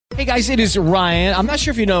Hey guys, it is Ryan. I'm not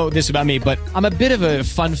sure if you know this about me, but I'm a bit of a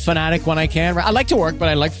fun fanatic when I can. I like to work, but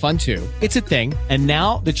I like fun too. It's a thing. And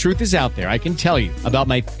now the truth is out there. I can tell you about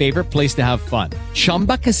my favorite place to have fun.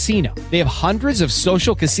 Chumba Casino. They have hundreds of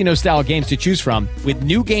social casino style games to choose from with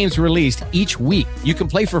new games released each week. You can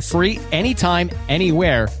play for free anytime,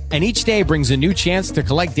 anywhere. And each day brings a new chance to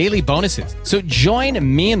collect daily bonuses. So join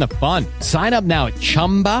me in the fun. Sign up now at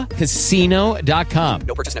ChumbaCasino.com.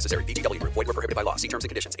 No purchase necessary. VGW Group. Void where prohibited by law. See terms and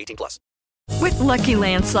conditions. 18+. With Lucky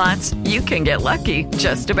Land Slots, you can get lucky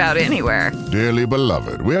just about anywhere. Dearly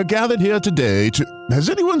beloved, we are gathered here today to... Has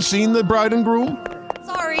anyone seen the bride and groom?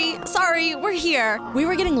 Sorry, we're here. We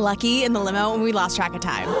were getting lucky in the limo and we lost track of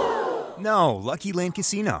time. No, Lucky Land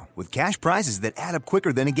Casino, with cash prizes that add up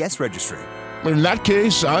quicker than a guest registry. In that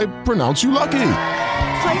case, I pronounce you lucky.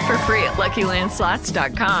 Play for free at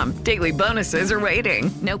LuckyLandSlots.com. Daily bonuses are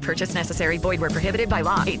waiting. No purchase necessary. Void where prohibited by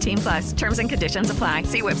law. 18+. Terms and conditions apply.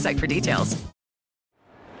 See website for details.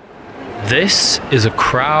 This is a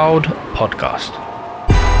Crowd podcast.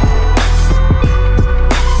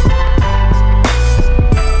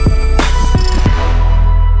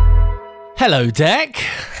 Hello, Deck.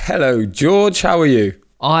 Hello, George. How are you?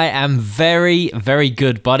 I am very, very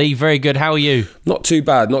good, buddy. Very good. How are you? Not too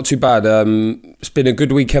bad. It's been a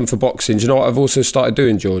good weekend for boxing. Do you know what I've also started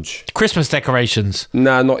doing, George? Christmas decorations.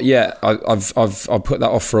 Nah, not yet. I've put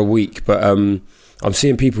that off for a week, but I'm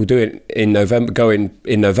seeing people do it in November, going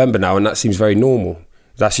in November now, and that seems very normal.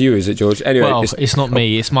 That's you, is it, George? Anyway, well, it's not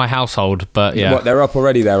me. It's my household, but yeah. What, they're up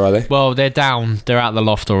already there, are they? Well, they're down. They're out the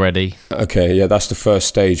loft already. Okay, yeah, that's the first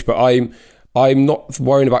stage. But I'm not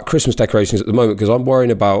worrying about Christmas decorations at the moment because I'm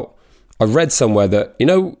worrying about... I read somewhere that,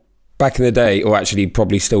 back in the day, or actually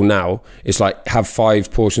probably still now, it's like have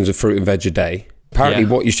 5 portions of fruit and veg a day. Apparently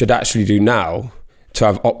what you should actually do now to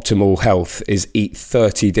have optimal health is eat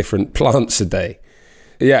 30 different plants a day.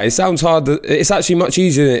 Yeah, it sounds hard. It's actually much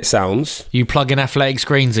easier than it sounds. You plug in athletic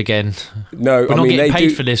screens again. No, We're not getting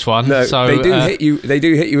paid for this one. No, so, they do hit you. They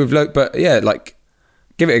do hit you with but yeah, like...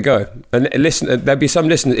 Give it a go. And listen, there'll be some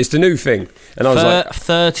listeners. It's the new thing. And I was like...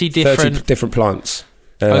 30 different plants.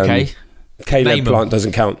 Okay. Caleb plant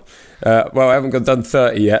doesn't count. Well, I haven't done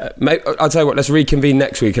 30 yet. I'll tell you what, let's reconvene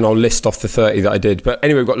next week and I'll list off the 30 that I did. But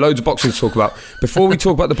anyway, we've got loads of boxing to talk about. Before we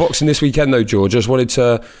talk about the boxing this weekend though, George, I just wanted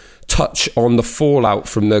to touch on the fallout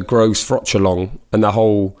from the Groves Frotch-along and the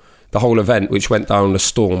whole event, which went down a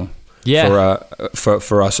storm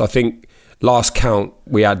for us. I think last count,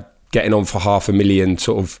 we had getting on for 500,000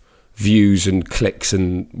 sort of views and clicks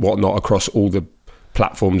and whatnot across all the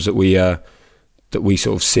platforms that we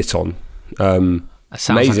sort of sit on. That sounds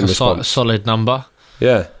amazing like a solid number.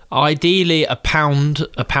 Yeah. Ideally, a pound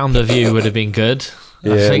a view would have been good.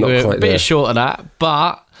 I think we're a bit short of that,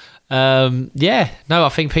 but I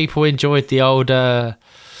think people enjoyed the old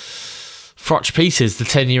Frotch pieces, the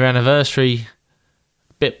 10-year anniversary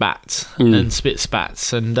bit bats and spit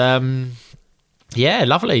spats, and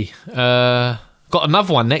lovely. Got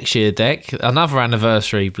another one next year, Deck. Another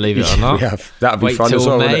anniversary, believe it or not. We have. That'll be fun till as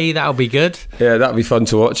well. May, that'll be good. Yeah, that'll be fun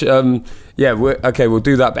to watch. We'll do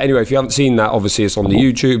that. But anyway, if you haven't seen that, obviously it's on the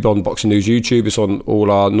YouTube, on Boxing News YouTube. It's on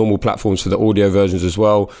all our normal platforms for the audio versions as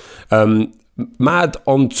well. Mad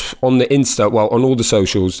on the Insta, well, on all the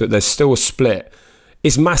socials, that there's still a split.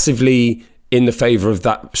 It's massively in the favour of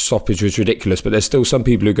that stoppage was ridiculous, but there's still some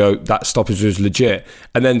people who go, that stoppage was legit.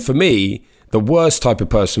 And then for me, the worst type of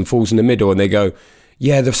person falls in the middle and they go,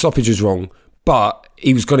 yeah, the stoppage was wrong, but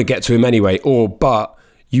he was going to get to him anyway, or but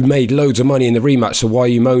you made loads of money in the rematch, so why are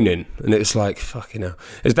you moaning? And it's like, fucking hell.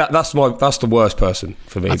 That's the worst person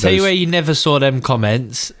for me. I'll tell you where you never saw them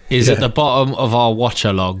comments is at the bottom of our watch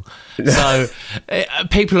along. So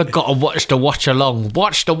people have got to watch the watch along.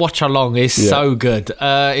 Watch the watch along is so good.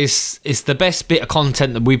 It's the best bit of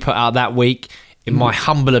content that we put out that week, in my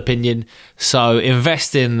humble opinion. So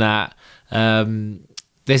invest in that.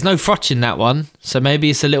 There's no Frotch in that one, so maybe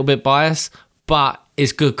it's a little bit biased, but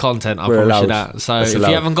it's good content, I promise you that. So if you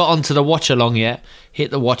haven't got onto the watch along yet, hit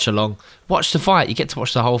the watch along. Watch the fight. You get to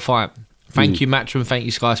watch the whole fight. Thank you, Matchroom. Thank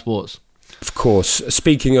you, Sky Sports. Of course.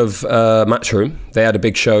 Speaking of Matchroom, they had a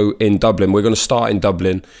big show in Dublin. We're going to start in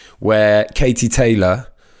Dublin, where Katie Taylor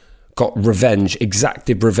got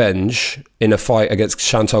exacted revenge in a fight against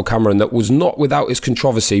Chantal Cameron that was not without its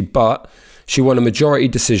controversy, but she won a majority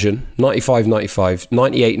decision, 95-95,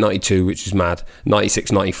 98-92, which is mad,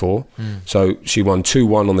 96-94. So she won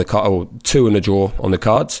 2-1 on the card, or 2 and a draw on the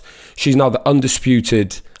cards. She's now the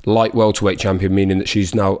undisputed light welterweight champion, meaning that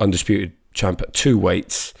she's now undisputed champ at 2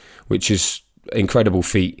 weights, which is an incredible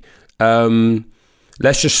feat.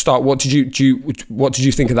 Let's just start. What did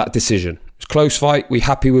you think of that decision? It's a close fight. We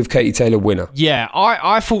happy with Katie Taylor winner? Yeah,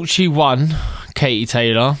 I thought she won, Katie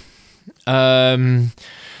Taylor.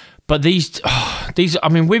 But these, I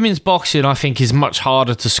mean, women's boxing, I think, is much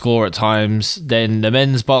harder to score at times than the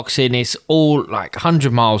men's boxing. It's all like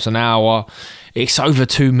 100 miles an hour. It's over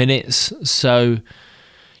 2 minutes. So,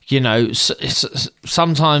 you know,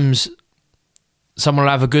 sometimes someone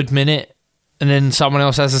will have a good minute and then someone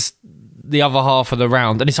else has the other half of the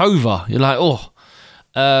round and it's over. You're like, oh.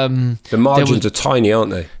 The margins are tiny,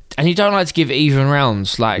 aren't they? And you don't like to give it even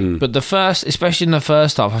rounds. But the first, especially in the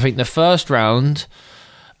first half, I think the first round...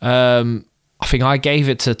 I think I gave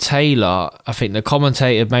it to Taylor. I think the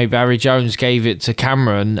commentator, maybe Barry Jones, gave it to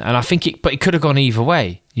Cameron, and I think it could have gone either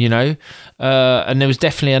way, you know. And there was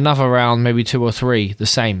definitely another round, maybe 2 or 3, the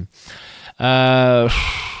same.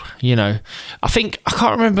 You know, I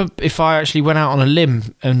can't remember if I actually went out on a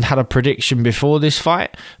limb and had a prediction before this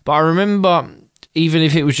fight, but I remember, even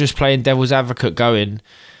if it was just playing devil's advocate, going,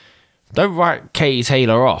 don't write Katie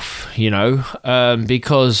Taylor off, you know,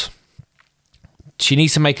 because she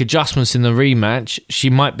needs to make adjustments in the rematch.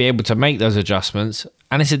 She might be able to make those adjustments,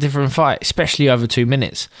 and it's a different fight, especially over 2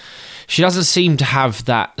 minutes. She doesn't seem to have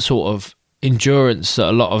that sort of endurance that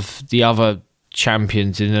a lot of the other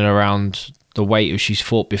champions in and around the weight she's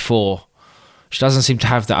fought before. She doesn't seem to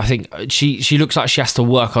have that. I think she looks like she has to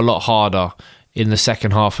work a lot harder in the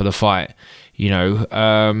second half of the fight, you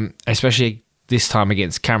know, especially this time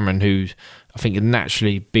against Cameron, who's, I think, a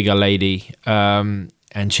naturally bigger lady,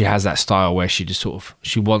 and she has that style where she just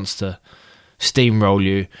she wants to steamroll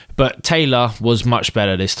you. But Taylor was much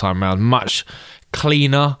better this time around, much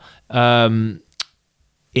cleaner in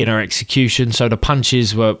her execution. So the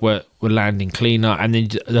punches were landing cleaner, and then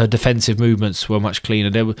the defensive movements were much cleaner.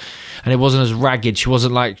 And it wasn't as ragged. She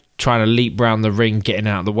wasn't like trying to leap round the ring, getting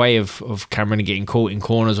out of the way of Cameron and getting caught in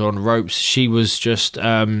corners or on ropes. She was just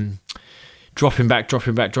dropping back.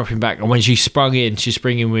 And when she sprung in, she's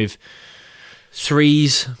springing with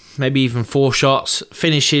 3s, maybe even 4 shots,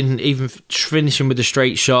 finishing with the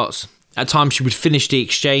straight shots. At times she would finish the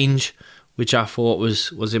exchange, which I thought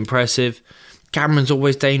was impressive. Cameron's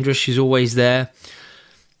always dangerous. She's always there.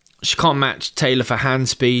 She can't match Taylor for hand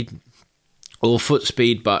speed or foot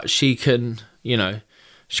speed, but she can, you know,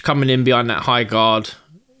 she's coming in behind that high guard.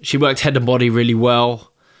 She worked head and body really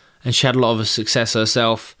well, and she had a lot of success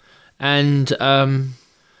herself. And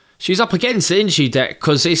she's up against it, isn't she, Deck?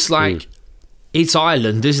 Because it's like... It's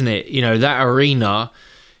Ireland, isn't it? You know, that arena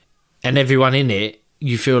and everyone in it,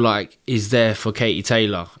 you feel like is there for Katie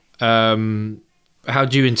Taylor. How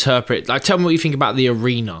do you interpret? Like, tell me what you think about the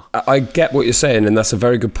arena. I get what you're saying, and that's a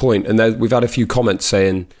very good point. And we've had a few comments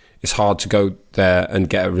saying it's hard to go there and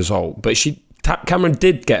get a result. But Cameron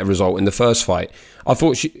did get a result in the first fight. I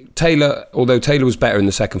thought although Taylor was better in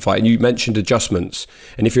the second fight, and you mentioned adjustments.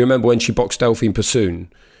 And if you remember when she boxed Delphine Pursoon,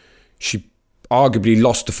 she arguably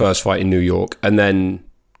lost the first fight in New York and then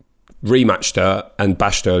rematched her and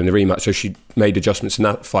bashed her in the rematch, so she made adjustments in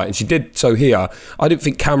that fight, and she did so here. I didn't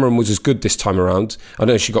think Cameron was as good this time around. I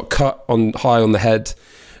know she got cut high on the head.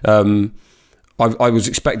 I was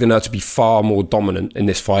expecting her to be far more dominant in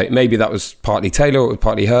this fight. Maybe that was partly Taylor, or it was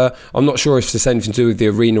partly her. I'm not sure if there's anything to do with the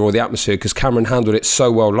arena or the atmosphere, because Cameron handled it so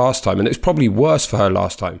well last time, and it was probably worse for her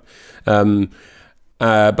last time.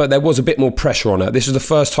 But there was a bit more pressure on her. This is the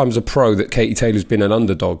first time as a pro that Katie Taylor's been an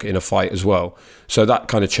underdog in a fight as well. So that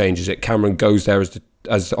kind of changes it. Cameron goes there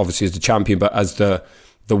as obviously as the champion, but as the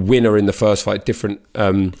winner in the first fight, different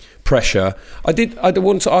pressure. I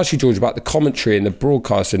wanted to ask you, George, about the commentary and the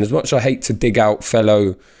broadcasting. As much as I hate to dig out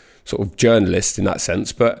fellow sort of journalists in that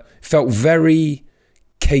sense, but it felt very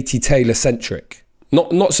Katie Taylor centric.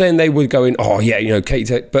 Not saying they were going, oh yeah, you know, Katie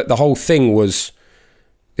Taylor, but the whole thing was,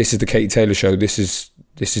 this is the Katie Taylor show, this is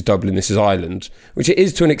Dublin, this is Ireland, which it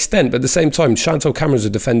is to an extent, but at the same time, Chantal Cameron's a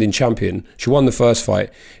defending champion. She won the first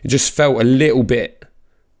fight. It just felt a little bit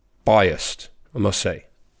biased, I must say.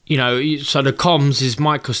 You know, so the comms is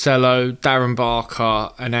Mike Costello, Darren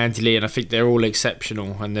Barker and Andy Lee, and I think they're all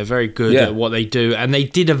exceptional and they're very good at what they do, and they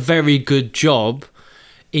did a very good job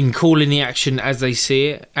in calling the action as they see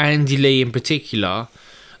it, Andy Lee in particular.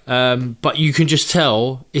 But you can just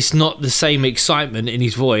tell it's not the same excitement in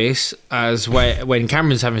his voice as when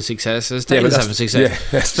Cameron's having success, as Taylor's having success. Yeah,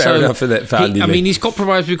 that's fair enough for Andy Lee. I mean, he's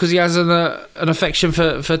compromised because he has an affection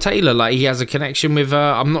for Taylor. Like, he has a connection with her.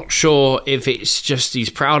 I'm not sure if it's just he's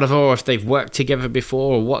proud of her or if they've worked together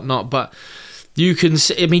before or whatnot. But you can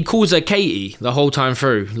see, I mean, he calls her Katie the whole time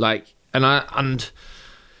through. Like, and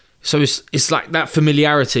so it's like that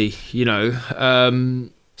familiarity, you know.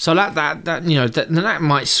 So that you know that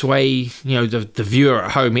might sway, you know, the viewer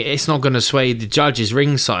at home. It's not going to sway the judges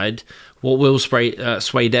ringside what will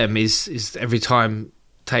sway them is every time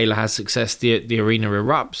Taylor has success, the arena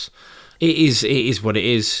erupts. It is what it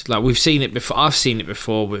is. Like, we've seen it before. I've seen it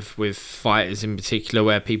before with fighters in particular,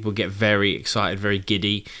 where people get very excited, very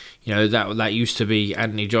giddy. You know, that used to be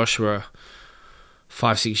Anthony Joshua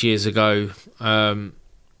 5-6 years ago.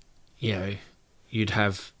 You know, you'd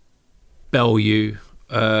have Bellew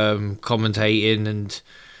commentating, and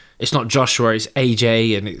it's not Joshua, it's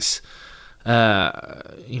AJ, and it's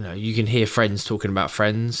you know, you can hear friends talking about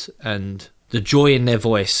friends and the joy in their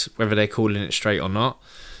voice, whether they're calling it straight or not.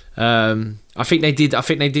 I think they did a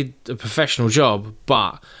professional job,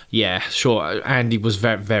 but yeah, sure, Andy was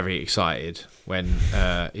very, very excited when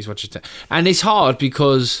he's watching it. And it's hard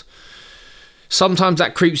because sometimes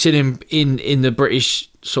that creeps in the British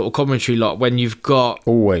sort of commentary lot, when you've got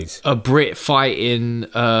always a Brit fighting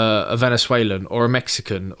a Venezuelan or a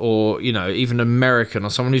Mexican, or, you know, even an American,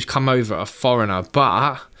 or someone who's come over, a foreigner.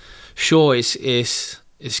 But sure, it's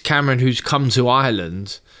Cameron who's come to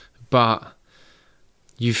Ireland, but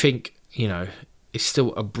you think, you know, it's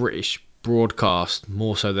still a British broadcast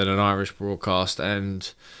more so than an Irish broadcast,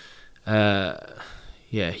 and yeah,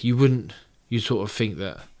 you sort of think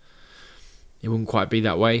that it wouldn't quite be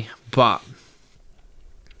that way, but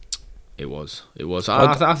it was.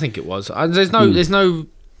 I think it was. There's no,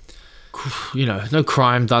 you know, no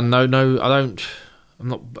crime done. No. I'm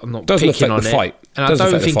not doesn't picking affect on the it, fight. and Doesn't I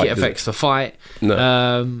don't affect the think fight, it affects the fight.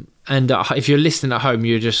 No. And if you're listening at home,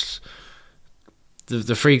 you're just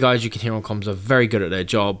the three guys you can hear on comms are very good at their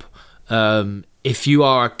job. If you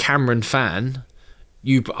are a Cameron fan,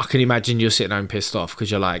 I can imagine you're sitting home pissed off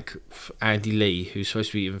because you're like, Andy Lee, who's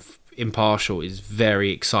supposed to be impartial, is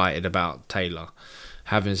very excited about Taylor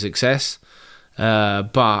having success,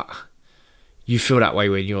 but you feel that way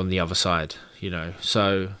when you're on the other side, you know.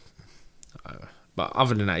 So, but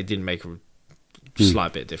other than that, it didn't make a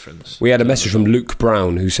slight bit of difference. We had a message from Luke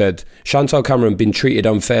Brown who said, Chantal Cameron been treated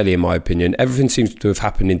unfairly in my opinion. Everything seems to have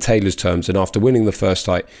happened in Taylor's terms, and after winning the first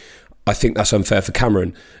fight, I think that's unfair for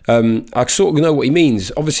Cameron. I sort of know what he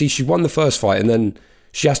means. Obviously, she won the first fight and then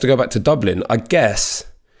she has to go back to Dublin. I guess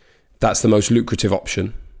that's the most lucrative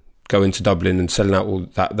option, going to Dublin and selling out all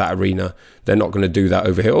that arena. They're not going to do that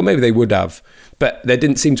over here, or maybe they would have, but there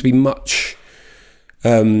didn't seem to be much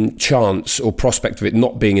chance or prospect of it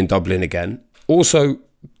not being in Dublin again. Also,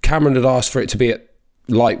 Cameron had asked for it to be at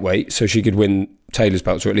lightweight so she could win Taylor's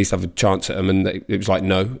belts, or at least have a chance at them, and it was like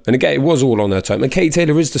no. And again, it was all on her term. And Katie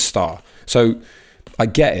Taylor is the star, so I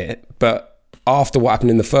get it. But after what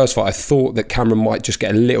happened in the first fight, I thought that Cameron might just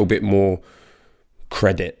get a little bit more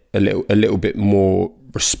credit, a little bit more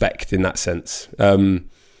respect in that sense.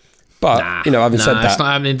 But you know, having said that, it's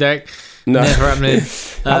not happening, Derek. No. Never happening.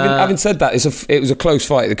 Having said that, it was a close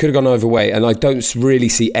fight. It could have gone either way, and I don't really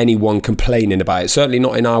see anyone complaining about it. Certainly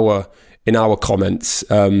not in our comments.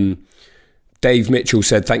 Dave Mitchell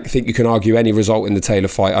said, think you can argue any result in the Taylor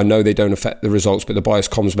fight. I know they don't affect the results, but the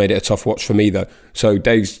biased comms made it a tough watch for me, though. So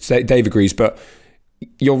Dave agrees, but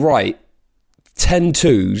you're right.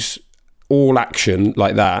 10-2s, all action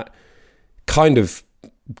like that, kind of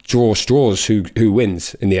draw straws who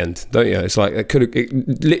wins in the end, don't you? It's like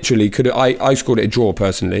it literally could have. I scored it a draw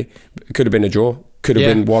personally. It could have been a draw. Could have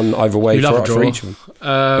been one either way for each one.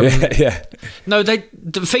 Yeah. No,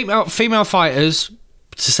 the female fighters,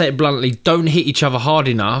 to say it bluntly, don't hit each other hard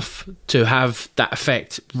enough to have that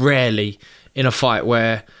effect. Rarely in a fight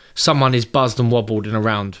where someone is buzzed and wobbled in a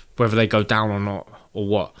round, whether they go down or not or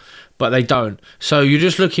what. But they don't. So you're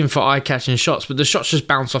just looking for eye-catching shots, but the shots just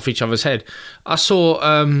bounce off each other's head. I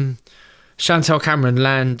saw Chantal Cameron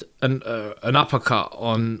land an uppercut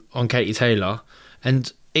on Katie Taylor,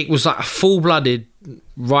 and it was like a full-blooded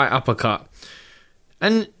right uppercut.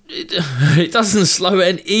 And it doesn't slow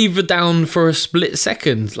it either down for a split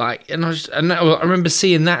second. I remember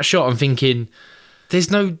seeing that shot and thinking, there's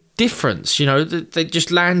no difference. You know, they just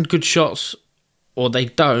land good shots or they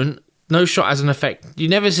don't. No shot has an effect. You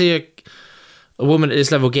never see a woman at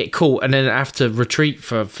this level get caught and then have to retreat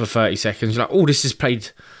for 30 seconds. You're like, oh, this is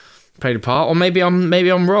played a part. Or maybe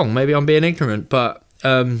I'm wrong. Maybe I'm being ignorant. But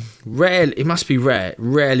rarely, it must be rare.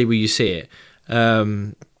 Rarely will you see it.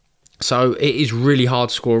 So it is really hard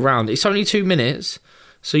to score a round. It's only 2 minutes,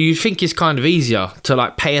 so you think it's kind of easier to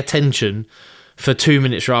like pay attention for 2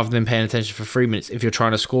 minutes rather than paying attention for 3 minutes if you're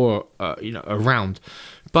trying to score a round.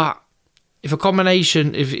 But if a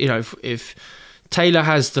combination, if Taylor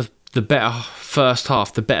has the better first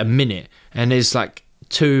half, the better minute, and there's like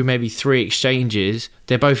 2, maybe 3 exchanges,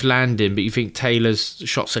 they're both landing, but you think Taylor's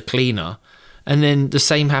shots are cleaner, and then the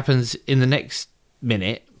same happens in the next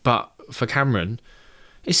minute, but for Cameron,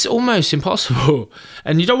 it's almost impossible.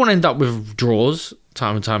 And you don't want to end up with draws.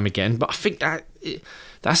 time and time again. But I think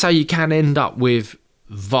that's how you can end up with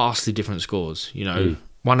vastly different scores. You know,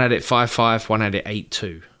 one had it 5-5, one had it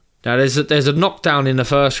 8-2. Now there's a knockdown in the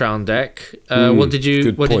first round, Deck. What did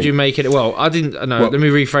you make it? Well, I didn't. No, let me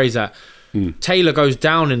rephrase that. Taylor goes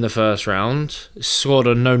down in the first round, scored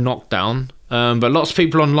a no knockdown. But lots of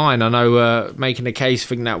people online I know were making a case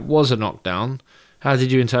thinking that was a knockdown. How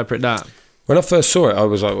did you interpret that? When I first saw it, I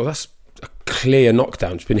was like, well, that's a clear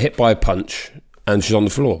knockdown. She's been hit by a punch and she's on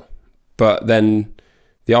the floor. But then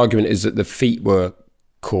the argument is that the feet were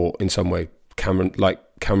caught in some way. Cameron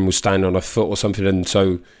was standing on her foot or something, and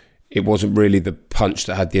so it wasn't really the punch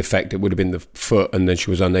that had the effect. It would have been the foot, and then she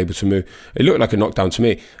was unable to move. It looked like a knockdown to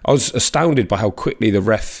me. I was astounded by how quickly the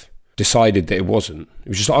ref decided that it wasn't. It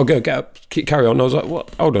was just like, I'll go, get up, carry on. I was like,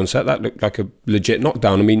 what? Hold on a sec, that looked like a legit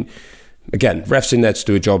knockdown. I mean, again, ref's in there to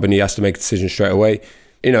do a job and he has to make a decision straight away.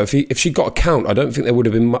 You know, if she got a count, I don't think there would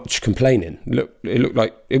have been much complaining. It looked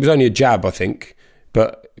like it was only a jab, I think,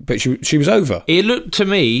 but she was over. It looked to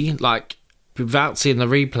me like, without seeing the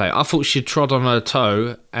replay, I thought she'd trod on her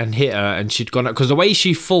toe and hit her, and she'd gone up, because the way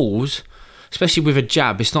she falls, especially with a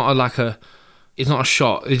jab, it's not a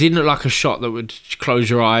shot. It didn't look like a shot that would close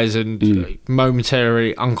your eyes and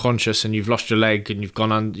momentarily unconscious, and you've lost your leg and you've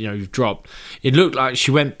gone on, you've dropped. It looked like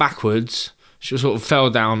she went backwards. She sort of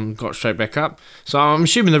fell down, got straight back up. So I'm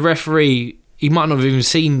assuming the referee, he might not have even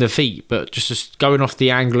seen the feet, but just going off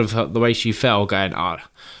the angle of the way she fell, going,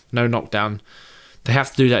 no knockdown. They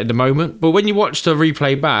have to do that in the moment. But when you watch the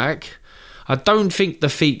replay back, I don't think the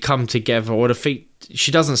feet come together, or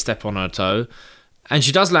she doesn't step on her toe, and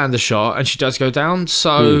she does land the shot, and she does go down.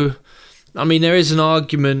 So, I mean, there is an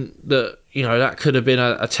argument that, that could have been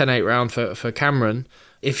a 10-8 round for Cameron.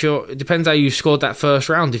 It depends how you scored that first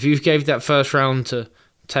round. If you gave that first round to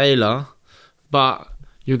Taylor, but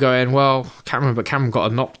you're going, well, Cameron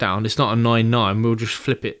got a knockdown. It's not a 9-9. We'll just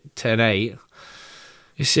flip it 10-8.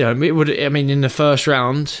 It would. I mean, in the first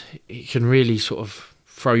round, it can really sort of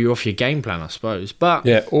throw you off your game plan, I suppose. But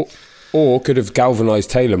yeah, or could have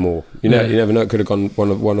galvanised Taylor more. You never know. It could have gone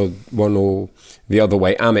one or the other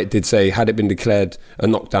way. Amit did say, had it been declared a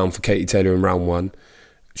knockdown for Katie Taylor in round one,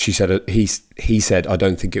 she said he said, I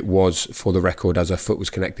don't think it was, for the record, as her foot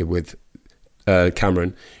was connected with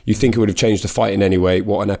Cameron. You think it would have changed the fight in any way?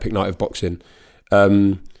 What an epic night of boxing. I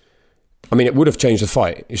mean, it would have changed the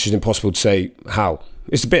fight. It's just impossible to say how.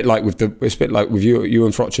 It's a bit like with you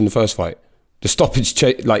and Froch in the first fight. The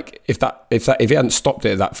stoppage, like if he hadn't stopped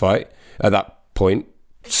it at that point,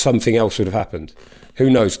 something else would have happened. Who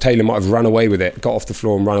knows? Taylor might have run away with it, got off the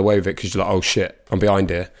floor and run away with it, because she's like, oh shit, I'm behind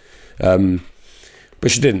here. But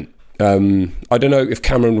she didn't. I don't know if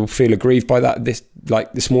Cameron will feel aggrieved by that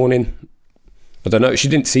this morning. I don't know. She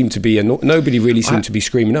didn't seem to be. Nobody really seemed to be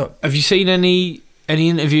screaming up. Have you seen any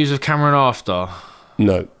interviews of Cameron after?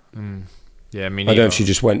 No. Yeah, I mean, I don't know if she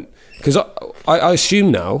just went, because I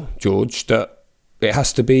assume now, George, that it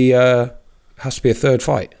has to be a third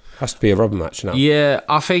fight. It has to be a rubber match now. Yeah,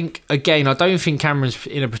 I think, again, I don't think Cameron's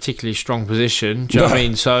in a particularly strong position. Do you know what I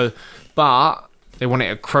mean? So, but they want it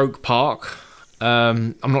at Croke Park.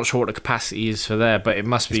 I'm not sure what the capacity is for there, but it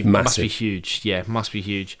must be huge. Yeah, it must be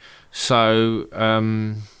huge. So,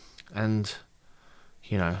 and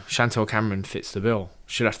Chantel Cameron fits the bill.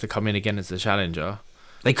 She'll have to come in again as the challenger.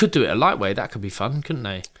 They could do it at lightweight. That could be fun, couldn't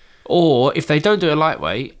they? Or if they don't do it at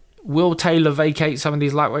lightweight, will Taylor vacate some of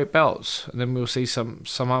these lightweight belts, and then we'll see some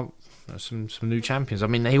new champions. I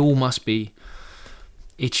mean, they all must be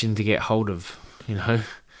itching to get hold of one of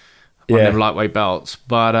them lightweight belts.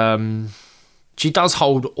 But she does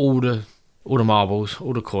hold all the marbles,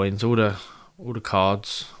 all the coins, all the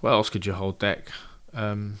cards. What else could you hold, Deck?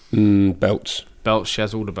 Belts. Belts. She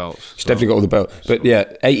has all the belts. She's definitely got all the belts. But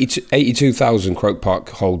yeah, 82,000 Croke Park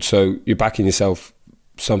holds. So you're backing yourself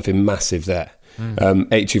something massive there.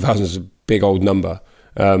 82,000 is a big old number.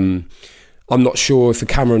 I'm not sure if the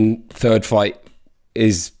Cameron third fight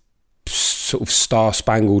is sort of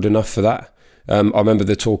star-spangled enough for that. I remember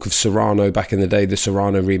the talk of Serrano back in the day, the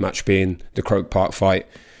Serrano rematch being the Croke Park fight.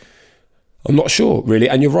 I'm not sure, really.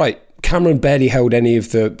 And you're right, Cameron barely held any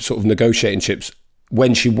of the sort of negotiating chips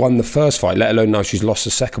when she won the first fight, let alone now she's lost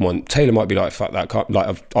the second one. Taylor might be like, fuck that,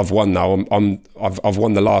 I've won now. I've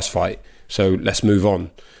won the last fight, so let's move on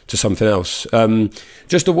to something else.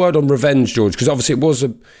 Just a word on revenge, George, because obviously it was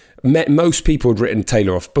most people had written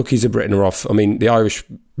Taylor off. Bookies had written her off. I mean,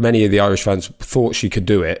 many of the Irish fans thought she could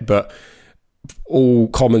do it, but all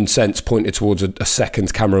common sense pointed towards a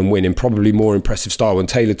second Cameron win in probably more impressive style, and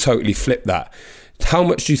Taylor totally flipped that. How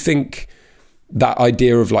much do you think that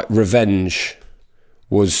idea of like revenge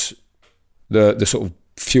was the sort of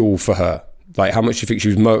fuel for her? Like, how much do you think she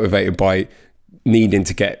was motivated by needing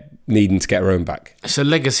to get her own back. It's a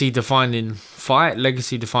legacy-defining fight,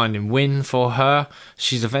 legacy-defining win for her.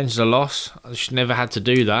 She's avenged a loss. She never had to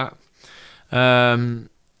do that.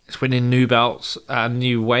 It's winning new belts at a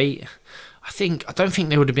new weight. I don't think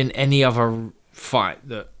there would have been any other fight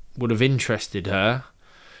that would have interested her,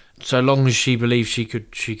 so long as she believed she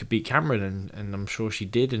could beat Cameron, and I'm sure she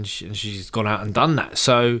did, and she's gone out and done that.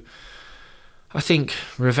 So I think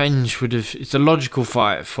revenge it's a logical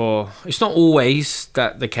fight for. It's not always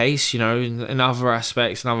that the case, in other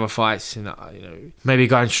aspects, in other fights, maybe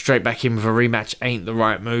going straight back in with a rematch ain't the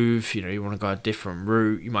right move. You want to go a different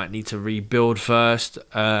route. You might need to rebuild first.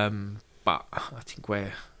 But I think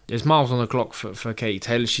there's miles on the clock for Katie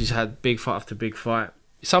Taylor. She's had big fight after big fight.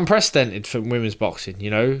 It's unprecedented for women's boxing,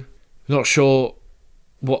 Not sure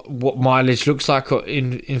what mileage looks like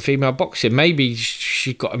in female boxing. Maybe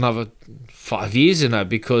she got another 5 years in her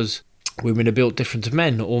because women are built different to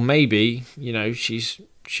men. Or maybe, she's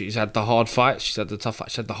had the hard fights, she's had the tough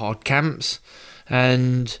fights, she's had the hard camps.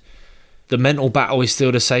 And the mental battle is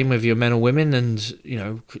still the same with your men or women. And,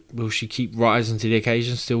 will she keep rising to the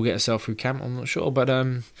occasion, still get herself through camp? I'm not sure. But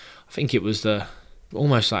I think it was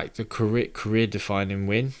almost like the career-defining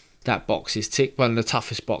win. That box is ticked. One of the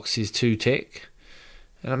toughest boxes to tick.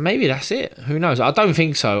 And maybe that's it. Who knows? I don't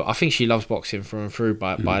think so. I think she loves boxing through and through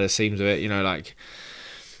by the seams of it. Like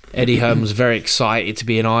Eddie Hearn was very excited to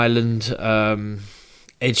be in Ireland.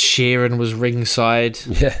 Ed Sheeran was ringside.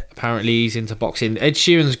 Yeah. Apparently he's into boxing. Ed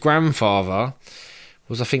Sheeran's grandfather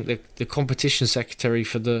was, I think, the competition secretary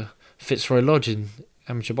for the Fitzroy Lodge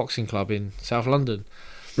amateur boxing club in South London.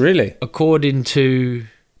 Really? According to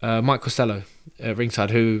Mike Costello at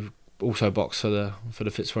ringside, who also boxed for the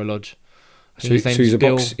Fitzroy Lodge. So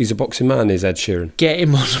he's a boxing man, is Ed Sheeran? Get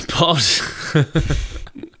him on the pod.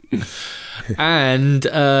 And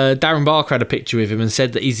Darren Barker had a picture with him and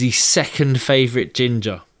said that he's his second favourite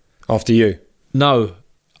ginger. After you? No,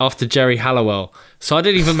 after Jerry Halliwell. So I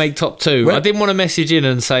didn't even make top two. I didn't want to message in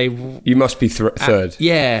and say... You must be third.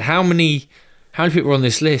 Yeah, how many people are on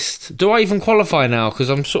this list? Do I even qualify now? Because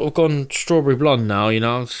I'm sort of gone strawberry blonde now,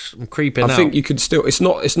 I'm creeping out. I think you could still... It's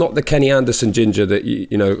not the Kenny Anderson ginger that,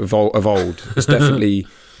 of old. It's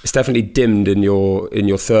definitely dimmed in your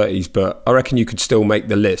 30s, but I reckon you could still make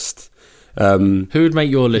the list. Who would make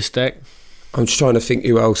your list, Deck? I'm just trying to think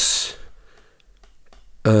who else.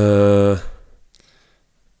 What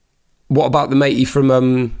about the matey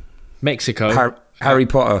from Mexico? Harry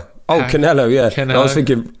Potter. Oh, Canelo, yeah. Canelo.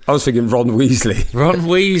 I was thinking Ron Weasley. Ron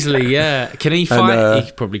Weasley, yeah. Can he fight?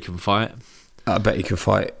 He probably can fight. I bet he can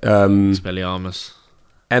fight. Expelliarmus.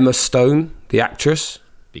 Emma Stone, the actress.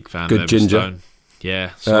 Big fan Good of Emma ginger. Stone.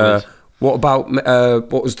 Yeah, solid. What about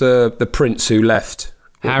what was the prince who left?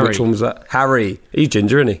 Harry. Which one was that? Harry. He's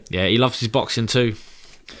ginger, isn't he? Yeah, he loves his boxing too.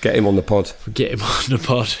 Get him on the pod. Get him on the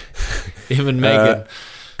pod. Him and Megan.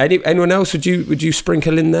 Anyone else? Would you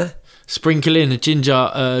sprinkle in there? Sprinkle in a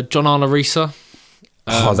ginger. John Arnorisa.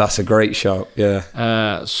 That's a great shout.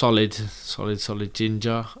 Yeah. Solid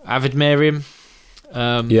ginger. Avid Miriam.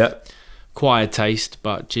 Yeah. Quiet taste,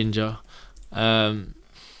 but ginger. I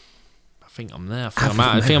think I'm there. I think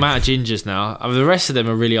I'm out of gingers now. I mean, the rest of them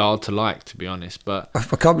are really hard to like, to be honest. But I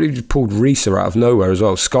can't believe you pulled Risa out of nowhere as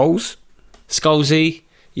well. Scholesy,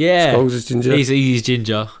 yeah. Scholes is ginger. He's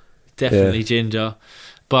ginger, definitely ginger.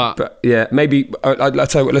 But yeah, maybe I'll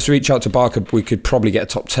tell you what. Let's reach out to Barker. We could probably get a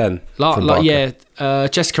top 10.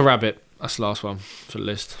 Jessica Rabbit. That's the last one for the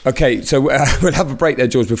list. Okay, so we'll have a break there,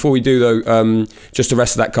 George. Before we do, though, just the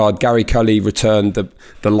rest of that card. Gary Cully returned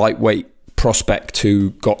the lightweight prospect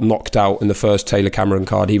who got knocked out in the first Taylor Cameron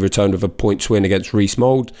card. He returned with a points win against Reece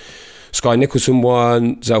Mould. Sky Nicholson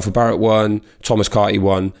won, Zelfa Barrett won, Thomas Carty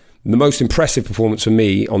won. The most impressive performance for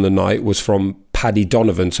me on the night was from Paddy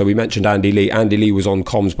Donovan. So we mentioned Andy Lee. Andy Lee was on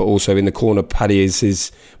comms, but also in the corner, Paddy is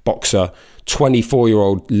his boxer,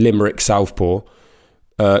 24-year-old Limerick southpaw,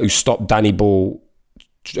 who stopped Danny Ball,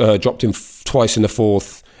 dropped him twice in the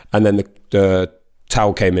fourth, and then the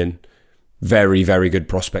towel came in. Very, very good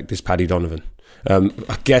prospect is Paddy Donovan.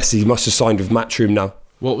 I guess he must have signed with Matchroom now.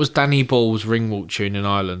 What was Danny Ball's ring walk tune in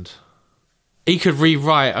Ireland? He could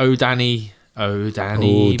rewrite "Oh Danny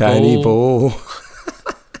Ball."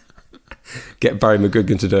 Get Barry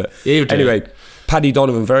McGuigan to do it. Anyway, Paddy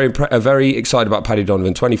Donovan, very excited about Paddy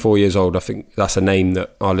Donovan, 24 years old. I think that's a name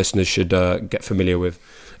that our listeners should get familiar with.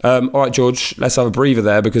 All right, George, let's have a breather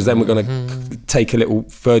there, because then we're going to take a little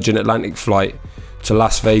Virgin Atlantic flight to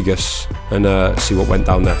Las Vegas and see what went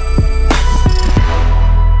down there.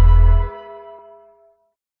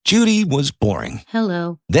 Judy was boring.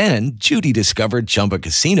 Hello. Then Judy discovered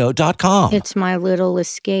ChumbaCasino.com. It's my little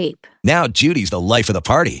escape. Now Judy's the life of the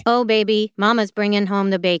party. Oh, baby, mama's bringing home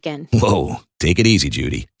the bacon. Whoa, take it easy,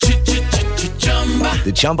 Judy.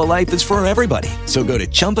 The Chumba life is for everybody. So go to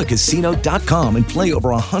ChumbaCasino.com and play over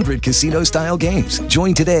 100 casino-style games.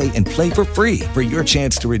 Join today and play for free for your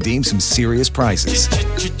chance to redeem some serious prizes.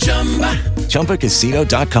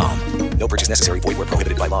 ChumbaCasino.com. No purchase necessary. Void where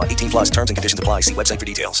prohibited by law. 18 plus terms and conditions apply. See website for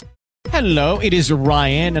details. Hello, it is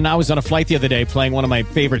Ryan, and I was on a flight the other day playing one of my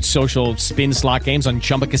favorite social spin slot games on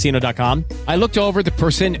ChumbaCasino.com. I looked over at the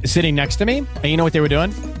person sitting next to me, and you know what they were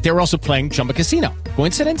doing? They were also playing Chumba Casino.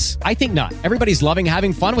 Coincidence? I think not. Everybody's loving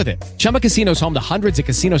having fun with it. Chumba Casino is home to hundreds of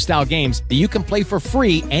casino-style games that you can play for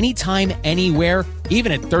free anytime, anywhere,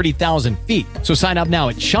 even at 30,000 feet. So sign up now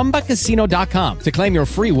at ChumbaCasino.com to claim your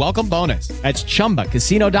free welcome bonus. That's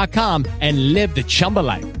ChumbaCasino.com and live the Chumba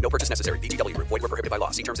life. No purchase necessary. VGW. Void where prohibited by law.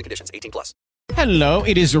 See terms and conditions. 18 plus. Hello,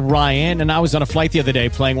 it is Ryan, and I was on a flight the other day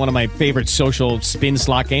playing one of my favorite social spin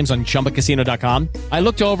slot games on ChumbaCasino.com. I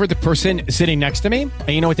looked over at the person sitting next to me, and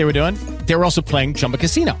you know what they were doing? They were also playing Chumba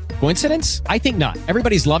Casino. Coincidence? I think not.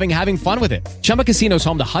 Everybody's loving having fun with it. Chumba Casino is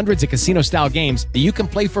home to hundreds of casino-style games that you can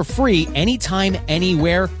play for free anytime,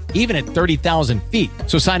 anywhere, even at 30,000 feet.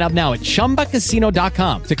 So sign up now at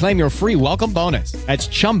ChumbaCasino.com to claim your free welcome bonus. That's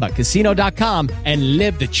ChumbaCasino.com and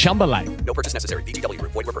live the Chumba life. No purchase necessary. VGW.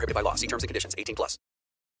 Void where prohibited by law. See terms and conditions. 18 plus.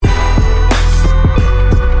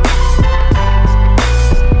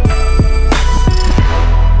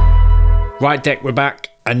 Right, Deck, we're back,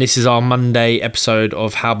 and this is our Monday episode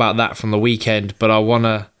of How About That from the weekend, but I want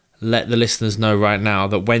to let the listeners know right now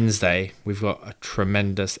that Wednesday we've got a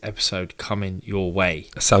tremendous episode coming your way.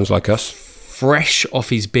 Sounds like us. Fresh off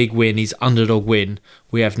his big win, his underdog win,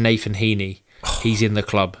 we have Nathan Heaney. He's in the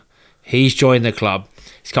club. He's joined the club.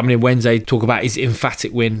 He's coming in Wednesday to talk about his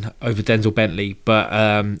emphatic win over Denzel Bentley, but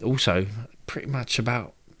also pretty much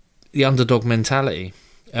about the underdog mentality.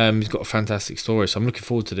 He's got a fantastic story, so I'm looking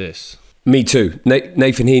forward to this. Me too.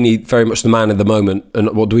 Nathan Heaney, very much the man of the moment.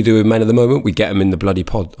 And what do we do with men of the moment? We get him in the bloody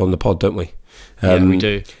pod, on the pod, don't we? Yeah, we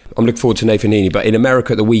do. I'm looking forward to Nathan Heaney. But in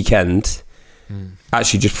America at the weekend,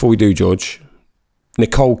 actually, just before we do, George,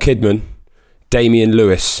 Nicole Kidman, Damian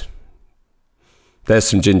Lewis. There's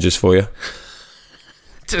some gingers for you.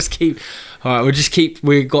 All right,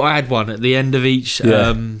 we've got to add one at the end of each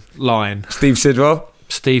line. Steve Sidwell.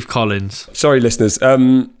 Steve Collins. Sorry, listeners.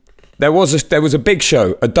 There was a big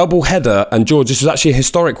show, a double header, and George, this was actually a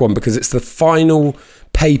historic one because it's the final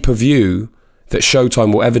pay-per-view that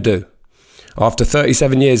Showtime will ever do. After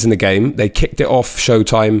 37 years in the game, they kicked it off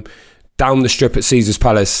Showtime down the strip at Caesars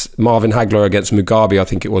Palace. Marvin Hagler against Mugabe, I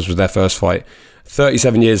think it was their first fight.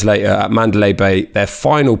 37 years later at Mandalay Bay, their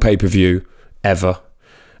final pay-per-view ever.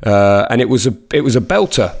 And it was a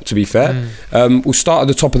belter, to be fair. We'll start at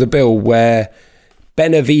the top of the bill where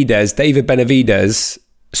David Benavidez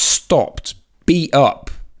beat up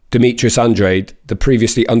Demetrius Andrade, the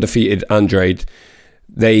previously undefeated Andrade.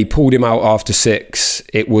 They pulled him out after 6.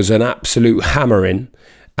 It was an absolute hammering,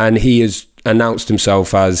 and he has announced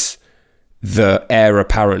himself as the heir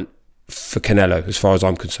apparent for Canelo, as far as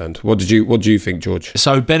I'm concerned. What do you think, George?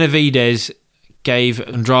 So Benavidez gave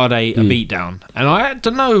Andrade a beatdown, and I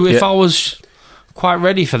don't know if I was quite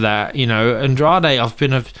ready for that. You know, Andrade, I've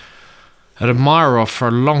been an admirer of for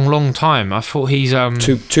a long time. I thought he's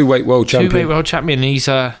two-weight world champion. He's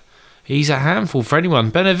a handful for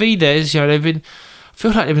anyone. Benavidez, you know, I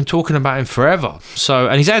feel like they've been talking about him forever. So,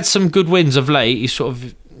 and he's had some good wins of late. He's sort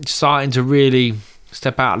of starting to really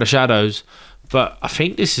step out of the shadows. But I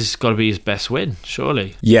think this has got to be his best win,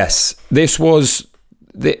 surely. Yes, this was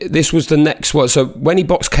the next one. So when he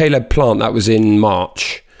boxed Caleb Plant, that was in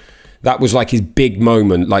March. That was like his big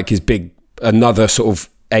moment, like his another sort of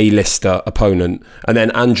A-lister opponent. And then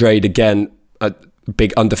Andrade again, a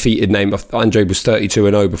big undefeated name. Andrade was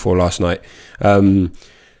 32-0 before last night. And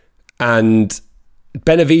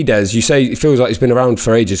Benavidez, you say it feels like he's been around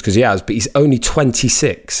for ages because he has, but he's only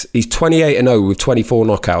 26. He's 28-0 with 24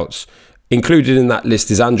 knockouts. Included in that list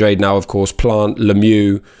is Andrade now, of course, Plant,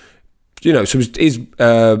 Lemieux, you know, so is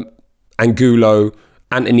Angulo,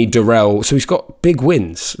 Anthony Durrell. So he's got big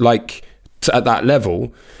wins, like at that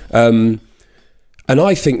level. And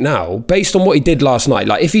I think now, based on what he did last night,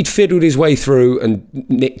 like if he'd fiddled his way through and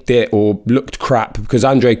nicked it or looked crap, because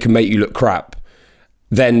Andrade can make you look crap,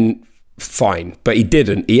 then fine. But he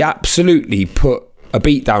didn't. He absolutely put a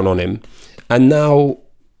beat down on him. And now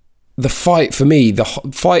the fight for me, the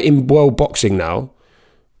fight in world boxing now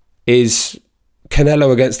is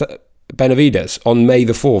Canelo Benavidez on May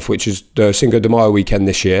the 4th, which is the Cinco de Mayo weekend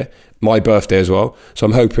this year, my birthday as well. So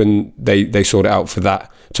I'm hoping they sort it out for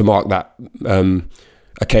that, to mark that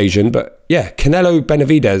occasion. But yeah, Canelo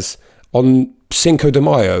Benavidez on Cinco de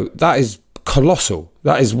Mayo, that is colossal.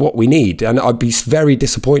 That is what we need. And I'd be very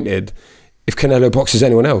disappointed if Canelo boxes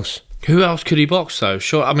anyone else. Who else could he box though?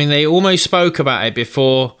 Sure. I mean, they almost spoke about it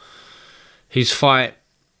before his fight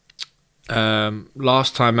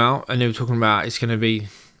last time out, and they were talking about it's going to be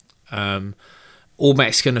all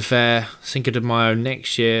Mexican affair, Cinco de Mayo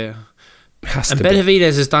next year. And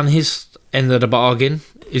Benavidez has done his end of the bargain.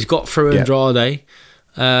 He's got through Andrade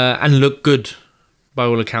and looked good by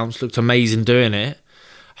all accounts. Looked amazing doing it.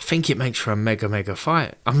 I think it makes for a mega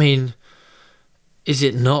fight. I mean, is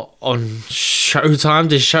it not on Showtime?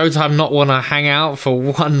 Does Showtime not want to hang out for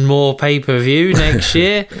one more pay-per-view next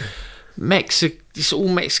year? It's all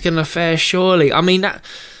Mexican affair, surely. I mean,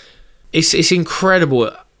 it's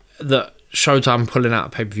incredible that Showtime pulling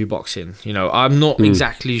out pay-per-view boxing. You know, I'm not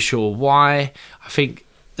exactly sure why. I think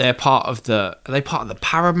they're part of the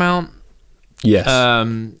Paramount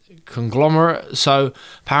conglomerate. So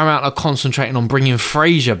Paramount are concentrating on bringing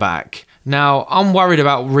Fraser back. Now, I'm worried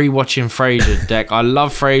about rewatching Frasier, Deck. I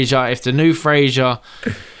love Frasier. If the new Frasier,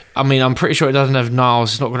 I mean, I'm pretty sure it doesn't have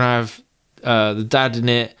Niles. It's not going to have the dad in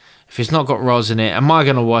it. If it's not got Roz in it, am I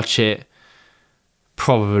going to watch it?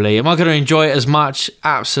 Probably. Am I going to enjoy it as much?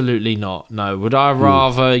 Absolutely not. No. Would I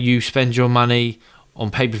rather you spend your money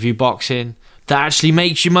on pay-per-view boxing that actually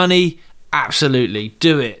makes you money? Absolutely.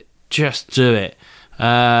 Do it. Just do it.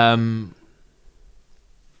 I'm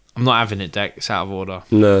not having it, Deck. It's out of order.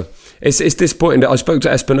 No. It's disappointing. I spoke to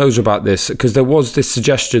Espinoza about this because there was this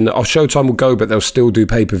suggestion that Showtime will go, but they'll still do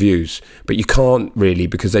pay-per-views. But you can't really,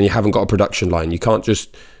 because then you haven't got a production line. You can't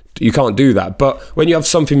do that. But when you have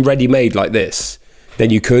something ready-made like this, then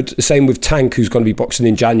you could. The same with Tank, who's going to be boxing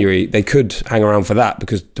in January. They could hang around for that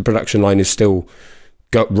because the production line is still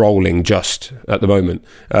rolling just at the moment.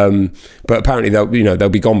 But apparently they'll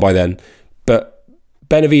be gone by then. But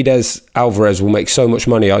Benavidez Alvarez will make so much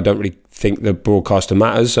money. I don't really think the broadcaster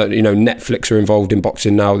matters. Netflix are involved in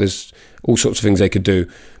boxing now. There's all sorts of things they could do.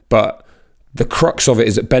 But the crux of it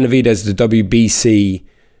is that Benavidez is the WBC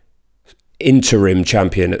interim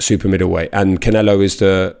champion at super middleweight, and Canelo is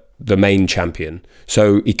the main champion.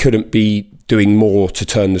 So he couldn't be doing more to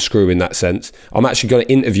turn the screw in that sense. I'm actually going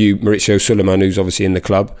to interview Mauricio Suleiman, who's obviously in the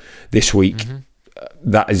club this week.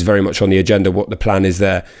 Mm-hmm. That is very much on the agenda, what the plan is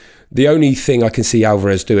there. The only thing I can see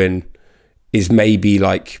Alvarez doing is maybe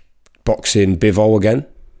like boxing Bivol again,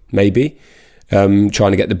 maybe. Trying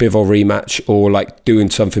to get the Bivol rematch, or like doing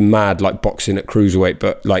something mad like boxing at cruiserweight,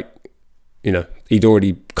 but he'd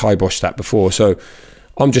already kiboshed that before. So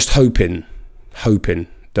I'm just hoping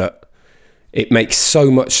that it makes so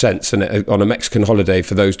much sense on a Mexican holiday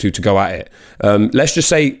for those two to go at it. Let's just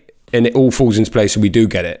say, and it all falls into place and we do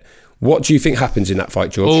get it. What do you think happens in that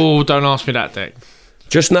fight, George? Oh, don't ask me that, Dick.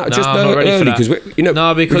 Just now, I'm not ready early, for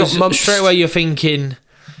that. because straight away you're thinking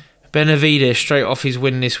Benavidez straight off his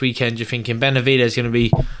win this weekend. You're thinking Benavidez is going to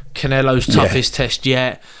be Canelo's toughest test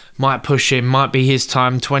yet. Might push him. Might be his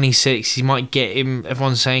time. 26. He might get him.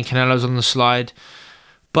 Everyone's saying Canelo's on the slide,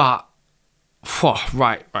 but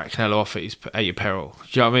right, Canelo off at your peril.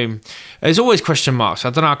 Do you know what I mean? There's always question marks. I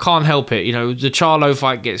don't know. I can't help it. The Charlo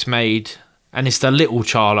fight gets made, and it's the little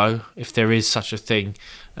Charlo, if there is such a thing.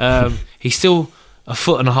 He's still a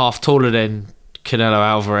foot and a half taller than Canelo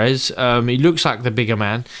Alvarez. He looks like the bigger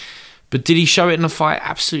man. But did he show it in the fight?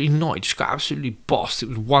 Absolutely not. He just got absolutely bossed. It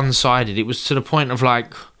was one-sided. It was to the point of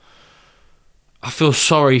I feel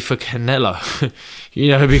sorry for Canelo,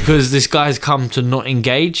 because this guy's come to not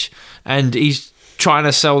engage and he's trying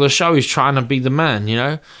to sell the show. He's trying to be the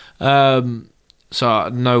man, So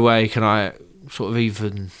no way can I sort of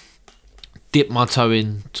even dip my toe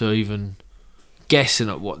in to even guessing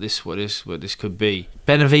at what this could be.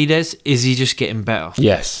 Benavidez, is he just getting better?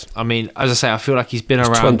 Yes. I mean, as I say, I feel like he's been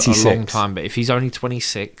around 26. A long time, but if he's only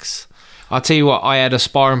 26, I'll tell you what, I had a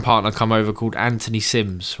sparring partner come over called Anthony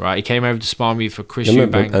Sims, right? He came over to spar me for Chris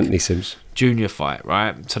Eubank Anthony Sims Junior fight,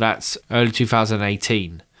 right? So that's early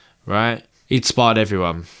 2018, right? He'd sparred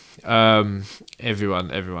everyone.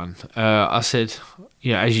 Everyone. I said,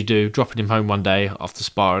 as you do, dropping him home one day after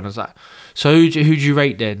sparring, I was like, so who'd you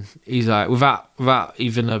rate then? He's like, without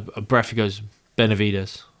even a breath, he goes,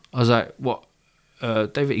 Benavidez. I was like, what?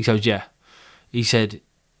 David? He goes, yeah. He said,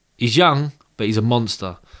 he's young, but he's a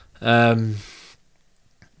monster.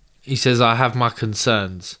 He says, I have my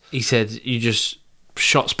concerns. He said,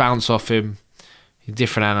 shots bounce off him. He's a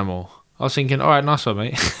different animal. I was thinking, all right, nice one,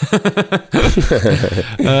 mate.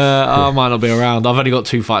 I might not be around. I've only got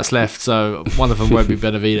 2 fights left, so one of them won't be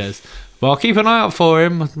Benavidez. But I'll keep an eye out for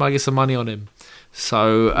him. Might get some money on him.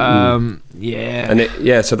 So, yeah.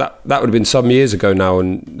 And so that would have been some years ago now,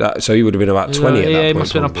 and so he would have been about 20 at that point. He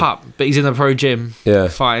must have been a pup, but he's in the pro gym. Yeah.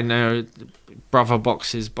 Fighting brother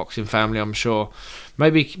boxing family, I'm sure.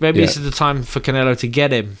 Maybe this is the time for Canelo to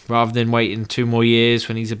get him, rather than waiting 2 more years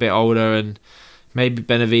when he's a bit older, and maybe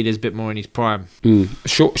Benavidez a bit more in his prime.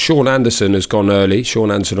 Sean Anderson has gone early.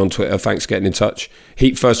 Sean Anderson on Twitter, thanks for getting in touch.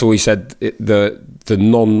 First of all, he said the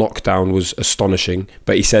non-knockdown was astonishing,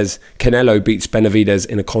 but he says Canelo beats Benavidez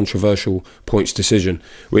in a controversial points decision,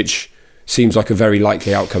 which seems like a very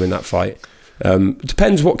likely outcome in that fight.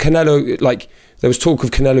 Depends what Canelo, like, there was talk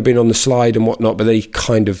of Canelo being on the slide and whatnot, but then he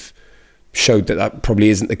kind of showed that probably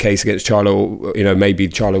isn't the case against Charlo. You know, maybe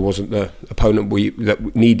Charlo wasn't the opponent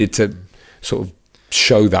that needed to sort of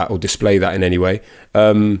show that or display that in any way.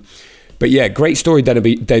 But yeah, great story,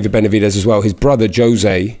 David Benavidez as well. His brother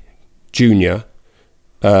Jose Jr.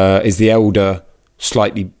 Is the elder,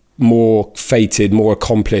 slightly more fated, more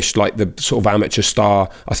accomplished, like the sort of amateur star.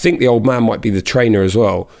 I think the old man might be the trainer as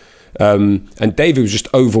well. And David was just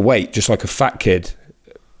overweight, just like a fat kid,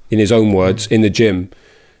 in his own words, in the gym,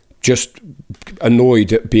 just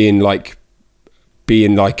annoyed at being like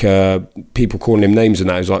people calling him names and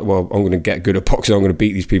that. He's like, well, I'm going to get good at boxing, I'm going to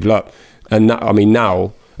beat these people up. And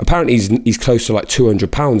now apparently he's close to like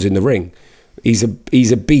 200 pounds in the ring. He's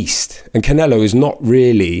a beast. And Canelo is not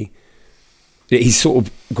really, he's sort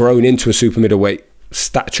of grown into a super middleweight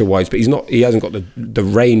stature wise, but he hasn't got the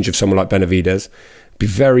range of someone like Benavidez. Be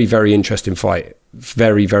very, very interesting fight.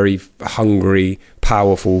 Very, very hungry,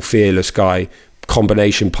 powerful, fearless guy.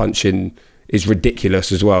 Combination punching is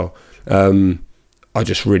ridiculous as well. I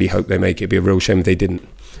just really hope they make it. It'd be a real shame if they didn't.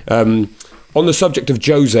 On the subject of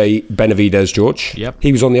Jose Benavidez, George, yep.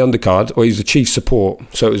 He was on the undercard, or he was the chief support.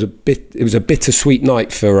 So it was a bittersweet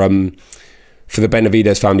night for the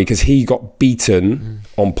Benavidez family, because he got beaten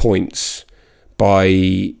on points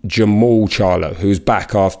by Jamal Charlo, who was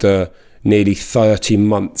back after nearly 30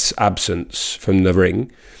 months absence from the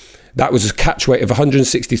ring. That was a catch weight of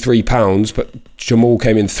 163 pounds, but Jamal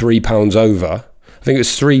came in 3 pounds over. I think it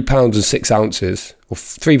was 3 pounds and 6 ounces, or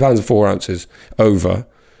 3 pounds and 4 ounces over.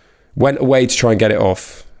 Went away to try and get it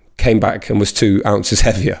off, came back and was 2 ounces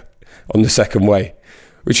heavier on the second weigh,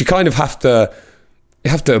 which you kind of have to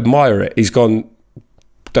admire it. He's gone,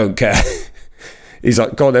 don't care. He's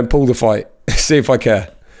like, go on then, pull the fight, see if I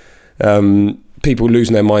care. People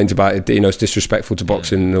losing their minds about it, it's disrespectful to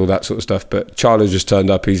boxing and all that sort of stuff. But Charlo just turned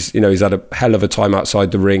up. He's had a hell of a time outside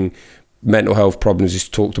the ring. Mental health problems. He's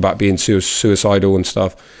talked about being suicidal and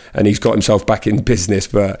stuff, and he's got himself back in business,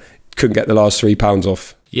 but couldn't get the last 3 pounds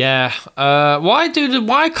off. Yeah.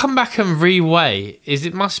 Why come back and reweigh?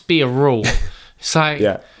 It must be a rule. It's like,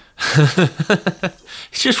 yeah.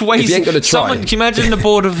 It's just wasting. If you ain't gonna try. Can you imagine the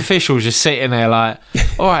board of officials just sitting there like,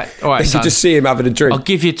 all right, you son, just see him having a drink. I'll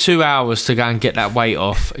give you 2 hours to go and get that weight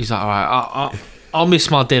off. He's like, all right, I'll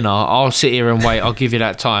miss my dinner. I'll sit here and wait. I'll give you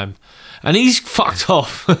that time. And he's fucked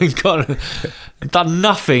off. Done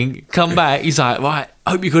nothing. Come back. He's like, right,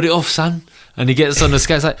 hope you got it off, son. And he gets on the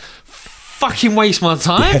scale. He's like, fucking waste my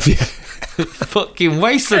time. Fucking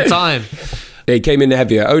waste of time. He came in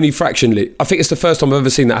heavier, only fractionally. I think it's the first time I've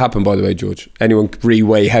ever seen that happen, by the way, George. Anyone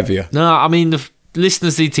re-weigh heavier? No, I mean, the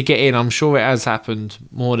listeners need to get in. I'm sure it has happened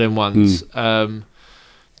more than once.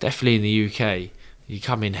 Definitely in the UK, you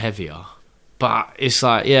come in heavier. But it's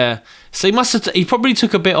like, yeah. So he probably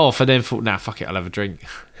took a bit off and then thought, nah, fuck it, I'll have a drink.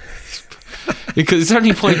 Because it's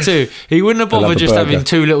only 0.2. He wouldn't have bothered just having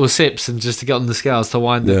 2 little sips and just to get on the scales to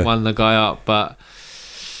wind the guy up. But,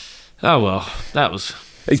 oh well, that was...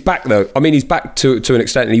 He's back though. I mean, he's back to an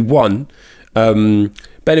extent, and he won.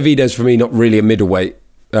 Benavidez, for me, not really a middleweight,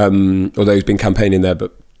 although he's been campaigning there.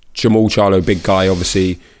 But Jamal Charlo, big guy,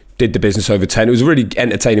 obviously did the business over 10. It was a really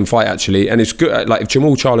entertaining fight, actually, and it's good. Like, if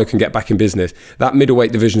Jamal Charlo can get back in business, that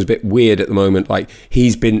middleweight division is a bit weird at the moment. Like,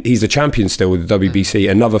 he's the champion still with the WBC.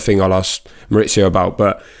 Another thing I'll ask Maurizio about,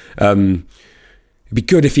 but it'd be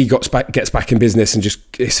good if he gets back in business and just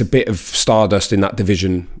it's a bit of stardust in that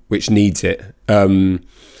division, which needs it.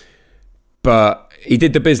 But he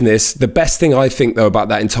did the business. The best thing I think though about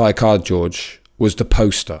that entire card, George, was the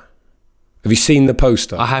poster. Have you seen the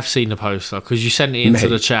poster? I have seen the poster because you sent it into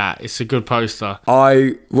the chat. It's a good poster.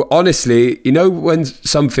 Honestly, when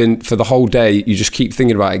something for the whole day, you just keep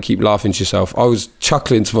thinking about it, keep laughing to yourself. I was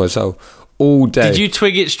chuckling to myself all day. Did you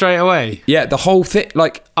twig it straight away? Yeah, the whole thing.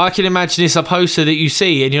 Like, I can imagine it's a poster that you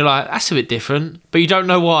see and you're like, that's a bit different, but you don't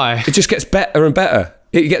know why. It just gets better and better.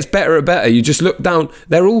 It gets better and better. You just look down,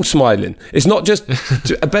 they're all smiling. It's not just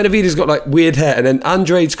Benavidez got like weird hair, and then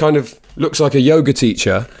Andre's kind of looks like a yoga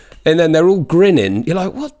teacher, and then they're all grinning. You're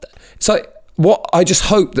like, what? It's like, what? I just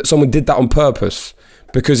hope that someone did that on purpose,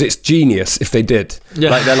 because it's genius if they did. Yeah.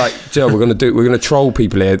 Like they're like, Joe, we're gonna troll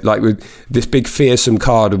people here, like with this big fearsome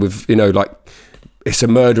card with, you know, like it's a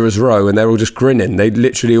murderer's row, and they're all just grinning. They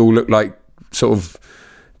literally all look like sort of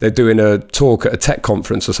they're doing a talk at a tech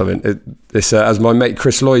conference or something. As my mate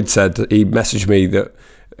Chris Lloyd said, he messaged me that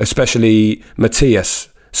especially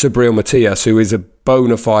Subriel Matias, who is a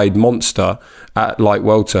bona fide monster at light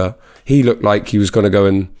welter, he looked like he was going to go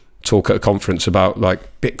and talk at a conference about like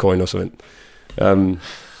Bitcoin or something.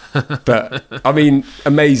 But I mean,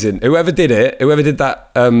 amazing. Whoever did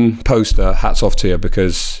that poster, hats off to you,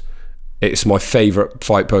 because it's my favourite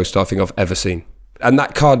fight poster I think I've ever seen. And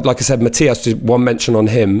that card, like I said, Matias, did one mention on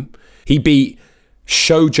him. He beat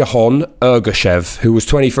Shojahan Ergashev, who was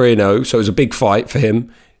 23-0, so it was a big fight for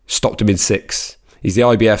him. Stopped him in 6. He's the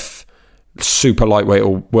IBF super lightweight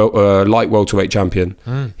or light welterweight champion.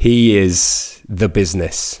 He is the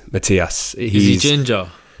business, Matias. Is he ginger?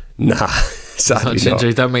 Nah, sadly not ginger.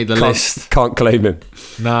 He don't make the list. Can't claim him.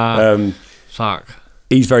 Nah. Fuck.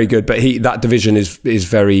 He's very good, but that division is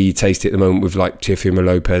very tasty at the moment with like Teofimo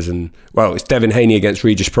Lopez and, well, it's Devin Haney against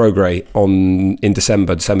Regis Prograis in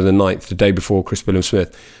December the 9th, the day before Chris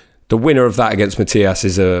Billam-Smith. The winner of that against Matias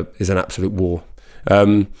is an absolute war.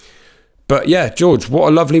 But yeah, George, what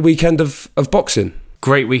a lovely weekend of boxing.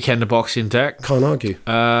 Great weekend of boxing, Deck. Can't argue.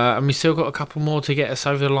 And we still got a couple more to get us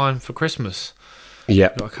over the line for Christmas. Yeah.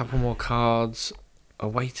 Got a couple more cards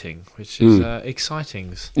awaiting, which is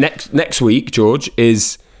exciting. Next week, George,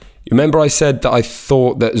 is, you remember I said that I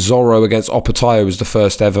thought that Zorro against Opataya was the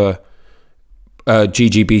first ever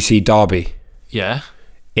GGBC derby? Yeah.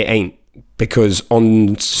 It ain't, because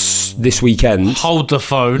on this weekend... Hold the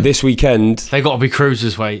phone. This weekend... They got to be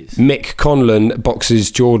cruisers weights. Mick Conlon boxes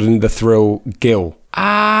Jordan the Thrill Gill.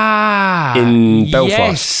 In Belfast.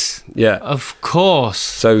 Yes. Yeah. Of course.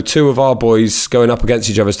 So 2 of our boys going up against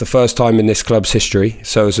each other. It's the first time in this club's history.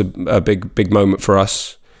 So it's a big moment for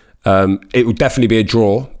us. It will definitely be a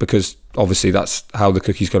draw, because obviously that's how the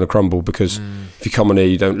cookie's going to crumble, because if you come on here,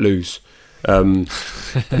 you don't lose. And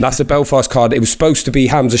that's the Belfast card. It was supposed to be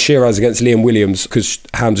Hamza Shiraz against Liam Williams, because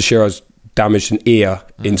Hamza Shiraz damaged an ear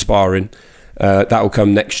in sparring. That will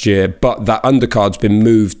come next year, but that undercard's been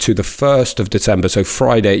moved to the 1st of December, so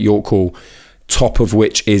Friday at York Hall, top of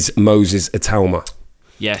which is Moses Atalma.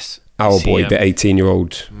 Yes. Our ECM. boy, the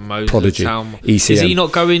 18-year-old prodigy. Atalma. ECM. Is he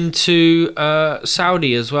not going to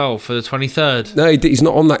Saudi as well for the 23rd? No, he's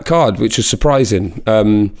not on that card, which is surprising.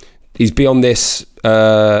 He's beyond this.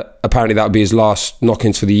 Apparently that would be his last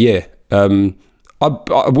knock-ins for the year. I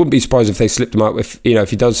wouldn't be surprised if they slipped him out. If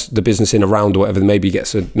he does the business in a round or whatever, then maybe he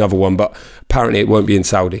gets another one. But apparently it won't be in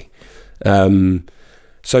Saudi.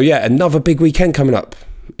 So yeah, another big weekend coming up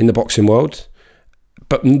in the boxing world.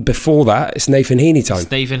 But before that, it's Nathan Heaney time.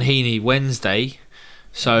 It's Nathan Heaney, Wednesday.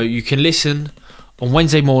 So you can listen on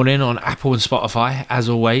Wednesday morning on Apple and Spotify, as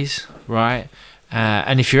always, right?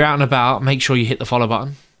 And if you're out and about, make sure you hit the follow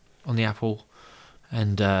button on the Apple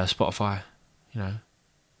and Spotify,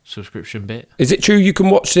 subscription bit. Is it true you can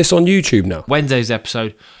watch this on YouTube now? Wednesday's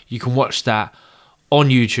episode, you can watch that on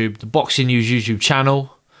YouTube, the Boxing News YouTube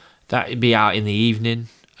channel. That'll be out in the evening.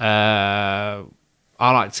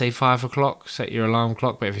 I like to say 5 o'clock, set your alarm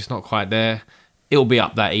clock, but if it's not quite there, it'll be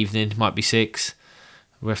up that evening. It might be 6.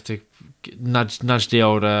 We have to nudge the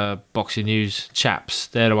old Boxing News chaps.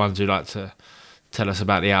 They're the ones who like to tell us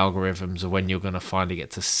about the algorithms of when you're going to finally get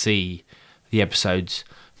to see the episodes.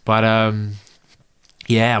 But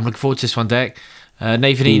yeah, I'm looking forward to this one, Deck.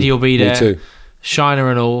 Nathan Eady will be there. Me too. Shiner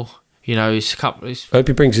and all. It's a couple. I hope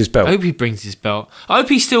he brings his belt. I hope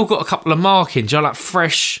he's still got a couple of markings, like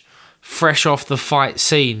fresh off the fight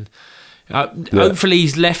scene. Hopefully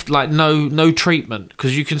he's left like no treatment,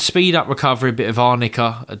 because you can speed up recovery, a bit of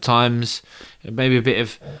arnica at times, maybe a bit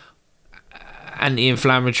of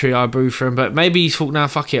anti-inflammatory ibuprofen, but maybe he's thought, now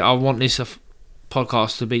fuck it, I want this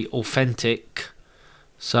podcast to be authentic,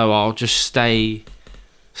 so I'll just stay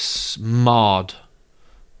marred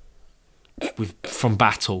from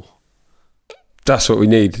battle. That's what we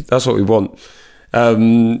need. That's what we want.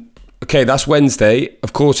 Okay, that's Wednesday.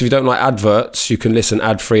 Of course, if you don't like adverts, you can listen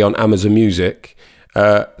ad-free on Amazon Music.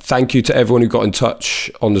 Thank you to everyone who got in touch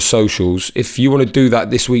on the socials. If you want to do that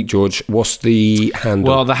this week, George, what's the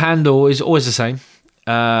handle? Well, the handle is always the same.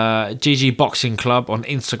 GG Boxing Club on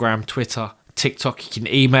Instagram, Twitter, TikTok. You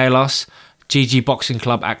can email us,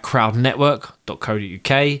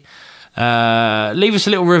 ggboxingclub@crowdnetwork.co.uk. Leave us a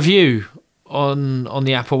little review on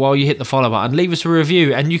the Apple while you hit the follow button. Leave us a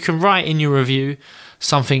review, and you can write in your review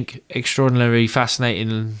something extraordinarily,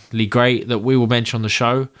 fascinatingly great that we will mention on the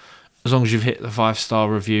show, as long as you've hit the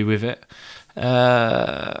 5-star review with it.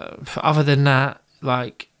 Other than that,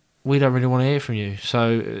 like, we don't really want to hear from you,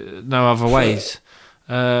 so no other ways.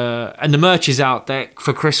 And the merch is out there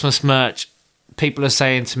for Christmas merch. People are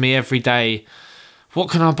saying to me every day, what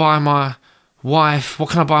can I buy my wife? What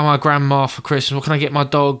can I buy my grandma for Christmas? What can I get my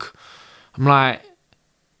dog? I'm like,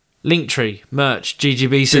 Linktree, merch,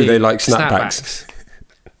 GGBC. Do they like snapbacks?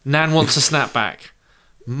 Nan wants a snapback.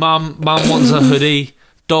 Mum wants a hoodie.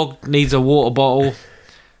 Dog needs a water bottle.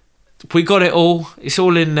 We got it all. It's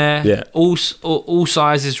all in there. Yeah. All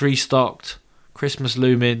sizes restocked. Christmas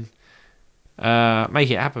looming. Make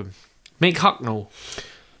it happen. Mick Hucknall.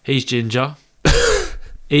 He's ginger.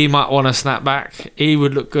 He might want a snapback. He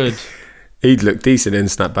would look good. He'd look decent in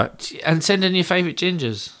snapback. And send in your favourite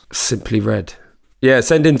gingers. Simply Red. Yeah,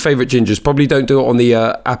 send in favourite gingers. Probably don't do it on the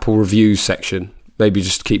Apple reviews section. Maybe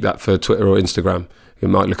just keep that for Twitter or Instagram. It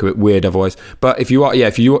might look a bit weird otherwise. But if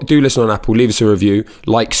you do listen on Apple, leave us a review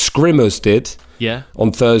like Scrimmers did. Yeah.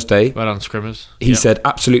 On Thursday. Well done, Scrimmers. He said,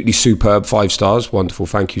 absolutely superb, 5 stars. Wonderful.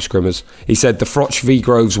 Thank you, Scrimmers. He said, the Froch v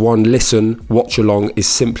Groves 1 listen, watch along is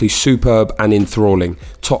simply superb and enthralling.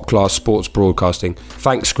 Top class sports broadcasting.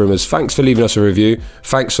 Thanks, Scrimmers. Thanks for leaving us a review.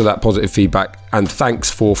 Thanks for that positive feedback. And thanks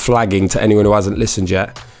for flagging to anyone who hasn't listened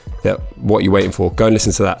yet. Yeah, what are you waiting for? Go and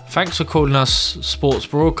listen to that. Thanks for calling us sports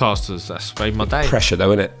broadcasters. That's made my day. Pressure though,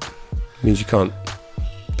 innit? Means you can't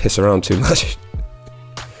piss around too much.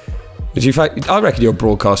 I reckon you're a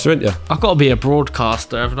broadcaster, aren't you? I've got to be a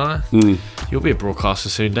broadcaster, haven't I? Mm. You'll be a broadcaster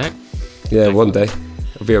soon, Deck. Yeah, one day.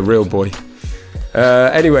 I'll be a real boy.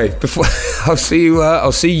 Anyway, before I'll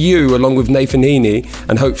see you along with Nathan Heaney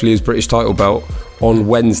and hopefully his British title belt on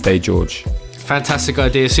Wednesday, George. Fantastic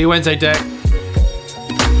idea. See you Wednesday, Deck.